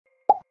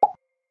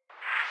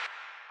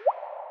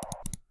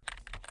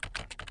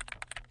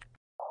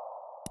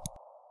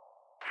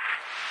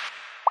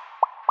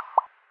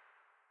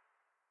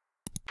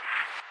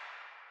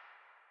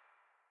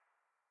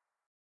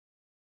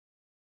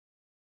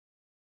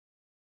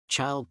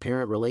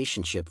Child-parent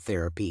relationship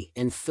therapy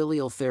and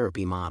filial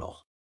therapy model.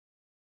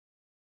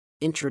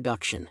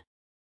 Introduction.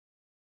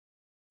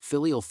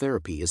 Filial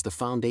therapy is the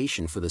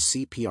foundation for the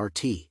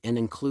CPRT and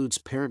includes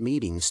parent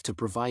meetings to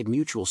provide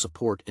mutual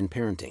support in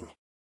parenting.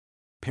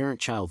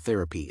 Parent-child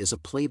therapy is a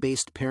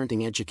play-based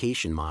parenting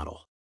education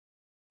model.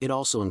 It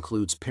also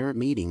includes parent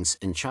meetings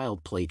and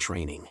child play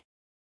training.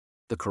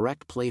 The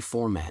correct play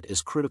format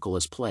is critical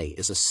as play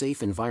is a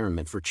safe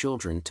environment for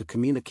children to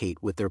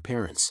communicate with their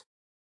parents.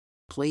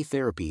 Play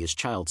therapy is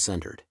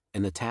child-centered,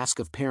 and the task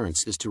of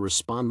parents is to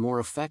respond more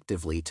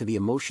effectively to the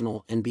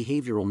emotional and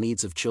behavioral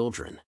needs of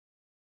children.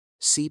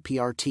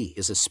 CPRT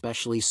is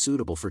especially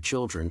suitable for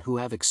children who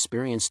have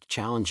experienced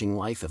challenging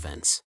life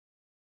events.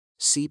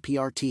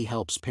 CPRT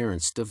helps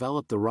parents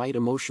develop the right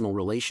emotional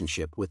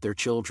relationship with their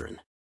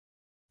children.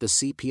 The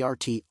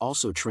CPRT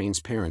also trains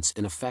parents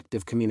in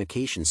effective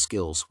communication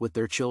skills with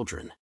their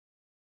children.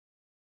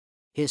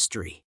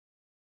 History.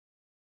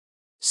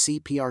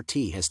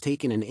 CPRT has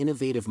taken an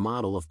innovative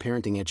model of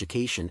parenting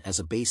education as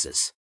a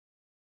basis.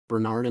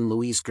 Bernard and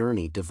Louise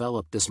Gurney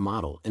developed this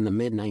model in the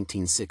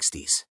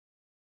mid-1960s.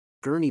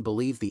 Gurney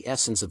believed the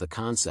essence of the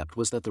concept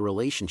was that the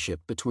relationship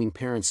between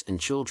parents and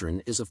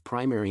children is of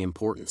primary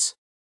importance.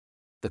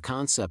 The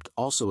concept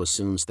also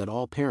assumes that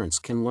all parents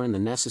can learn the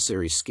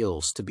necessary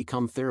skills to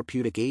become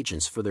therapeutic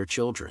agents for their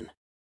children.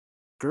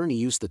 Gurney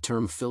used the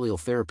term filial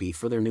therapy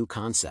for their new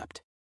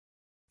concept.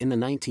 In the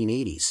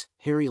 1980s,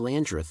 Harry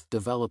Landreth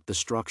developed the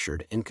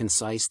structured and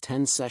concise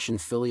 10-session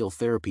filial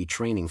therapy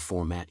training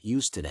format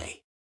used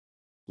today.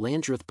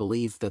 Landreth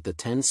believed that the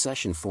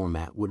 10-session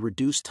format would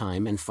reduce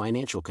time and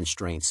financial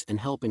constraints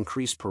and help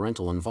increase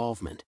parental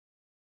involvement.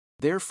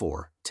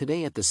 Therefore,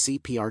 today at the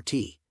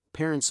CPRT,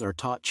 parents are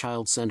taught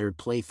child-centered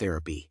play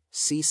therapy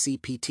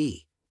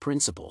 (CCPT)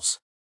 principles.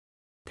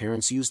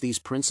 Parents use these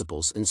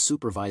principles in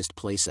supervised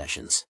play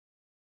sessions.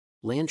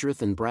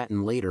 Landreth and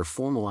Bratton later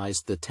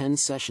formalized the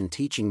 10-session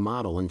teaching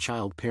model in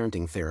child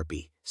parenting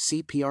therapy,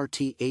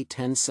 CPRT, a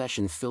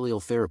 10-session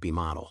filial therapy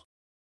model.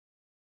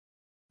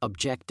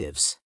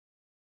 Objectives.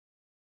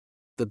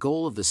 The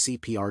goal of the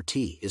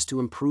CPRT is to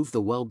improve the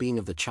well-being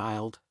of the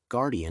child,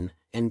 guardian,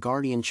 and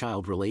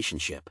guardian-child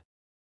relationship.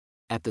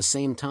 At the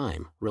same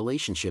time,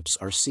 relationships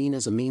are seen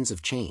as a means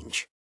of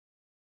change.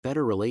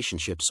 Better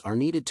relationships are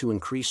needed to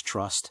increase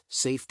trust,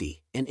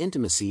 safety, and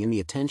intimacy in the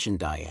attention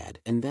dyad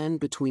and then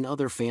between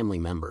other family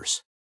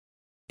members.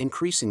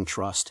 Increasing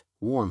trust,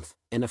 warmth,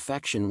 and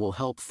affection will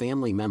help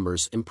family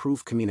members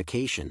improve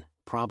communication,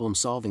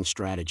 problem-solving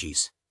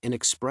strategies, and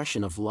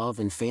expression of love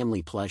and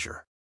family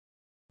pleasure.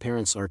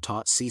 Parents are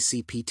taught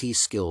CCPT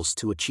skills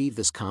to achieve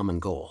this common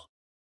goal.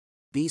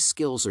 These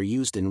skills are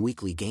used in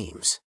weekly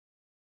games.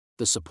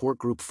 The support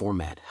group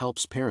format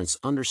helps parents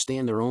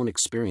understand their own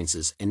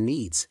experiences and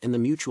needs and the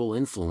mutual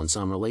influence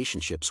on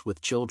relationships with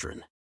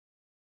children.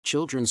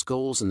 Children's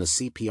goals in the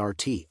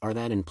CPRT are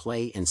that in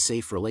play and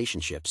safe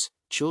relationships,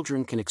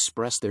 children can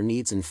express their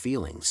needs and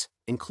feelings,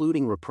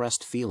 including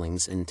repressed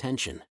feelings and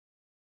tension.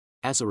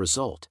 As a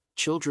result,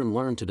 children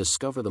learn to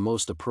discover the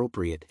most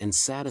appropriate and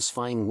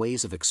satisfying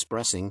ways of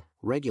expressing,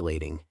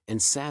 regulating,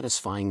 and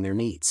satisfying their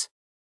needs.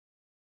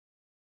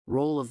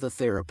 Role of the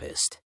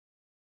therapist.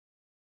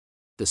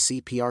 The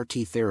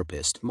CPRT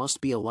therapist must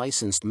be a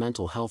licensed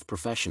mental health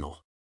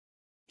professional.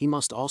 He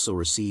must also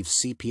receive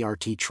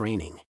CPRT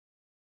training.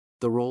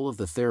 The role of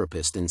the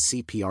therapist in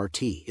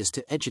CPRT is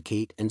to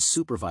educate and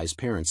supervise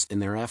parents in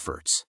their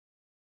efforts.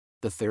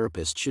 The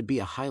therapist should be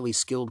a highly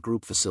skilled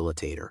group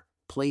facilitator,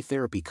 play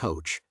therapy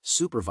coach,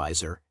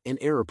 supervisor, and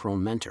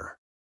error-prone mentor.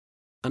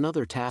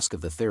 Another task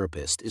of the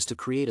therapist is to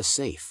create a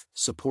safe,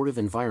 supportive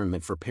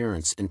environment for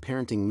parents in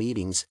parenting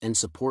meetings and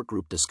support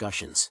group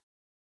discussions.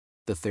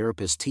 The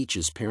therapist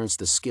teaches parents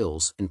the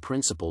skills and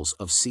principles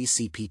of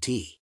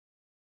CCPT.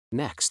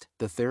 Next,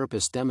 the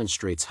therapist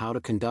demonstrates how to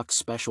conduct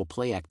special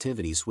play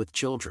activities with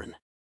children.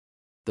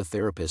 The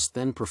therapist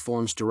then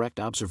performs direct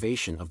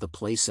observation of the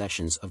play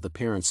sessions of the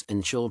parents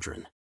and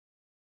children.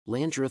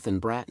 Landreth and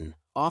Bratton,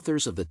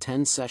 authors of the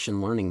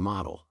 10-session learning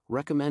model,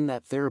 recommend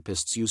that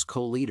therapists use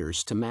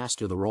co-leaders to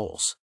master the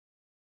roles.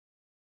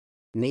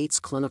 Nate's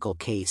clinical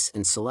case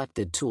and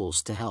selected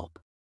tools to help.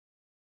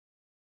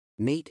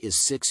 Nate is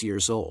 6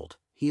 years old.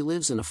 He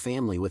lives in a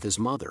family with his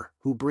mother,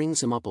 who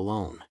brings him up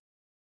alone.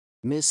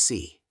 Ms.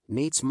 C.,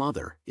 Nate's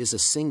mother, is a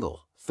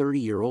single,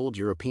 30-year-old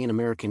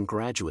European-American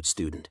graduate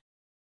student.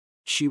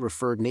 She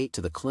referred Nate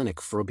to the clinic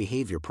for a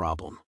behavior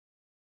problem.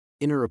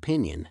 In her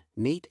opinion,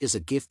 Nate is a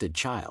gifted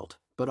child,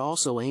 but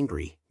also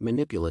angry,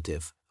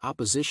 manipulative,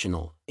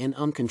 oppositional, and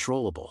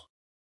uncontrollable.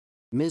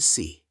 Ms.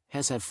 C.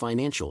 has had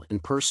financial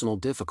and personal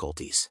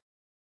difficulties.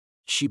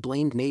 She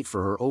blamed Nate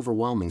for her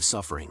overwhelming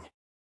suffering.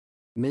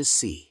 Ms.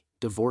 C.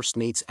 divorced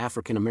Nate's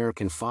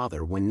African-American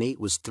father when Nate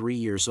was 3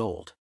 years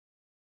old.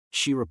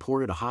 She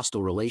reported a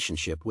hostile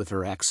relationship with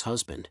her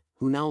ex-husband,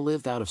 who now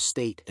lived out of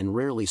state and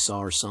rarely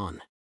saw her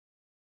son.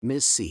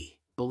 Ms. C.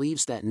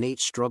 believes that Nate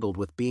struggled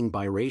with being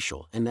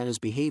biracial and that his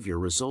behavior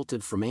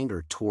resulted from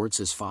anger towards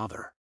his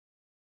father.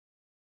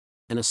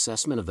 An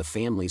assessment of the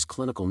family's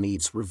clinical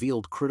needs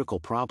revealed critical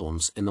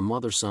problems in the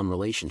mother-son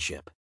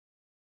relationship.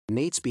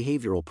 Nate's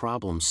behavioral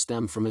problems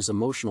stem from his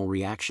emotional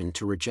reaction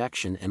to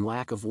rejection and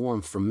lack of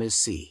warmth from Ms.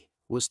 C.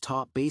 Was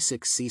taught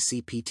basic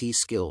CPRT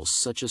skills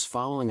such as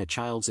following a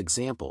child's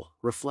example,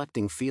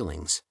 reflecting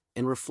feelings,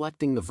 and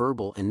reflecting the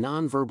verbal and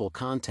nonverbal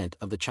content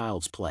of the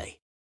child's play.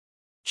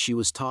 She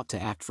was taught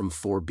to act from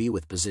 4B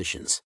with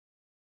positions.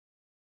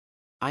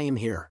 I am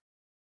here.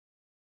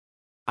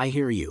 I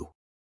hear you.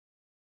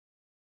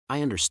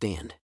 I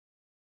understand.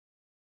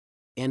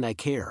 And I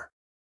care.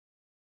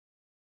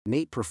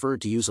 Nate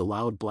preferred to use a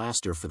loud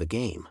blaster for the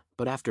game,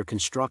 but after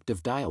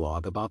constructive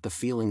dialogue about the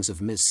feelings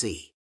of Ms.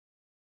 C.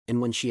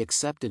 And when she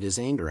accepted his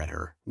anger at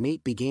her,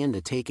 Nate began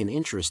to take an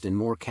interest in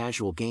more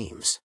casual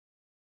games.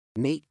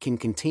 Nate can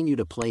continue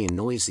to play in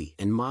noisy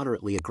and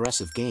moderately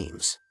aggressive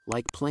games,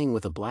 like playing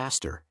with a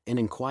blaster, and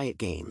in quiet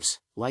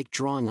games, like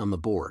drawing on the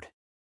board.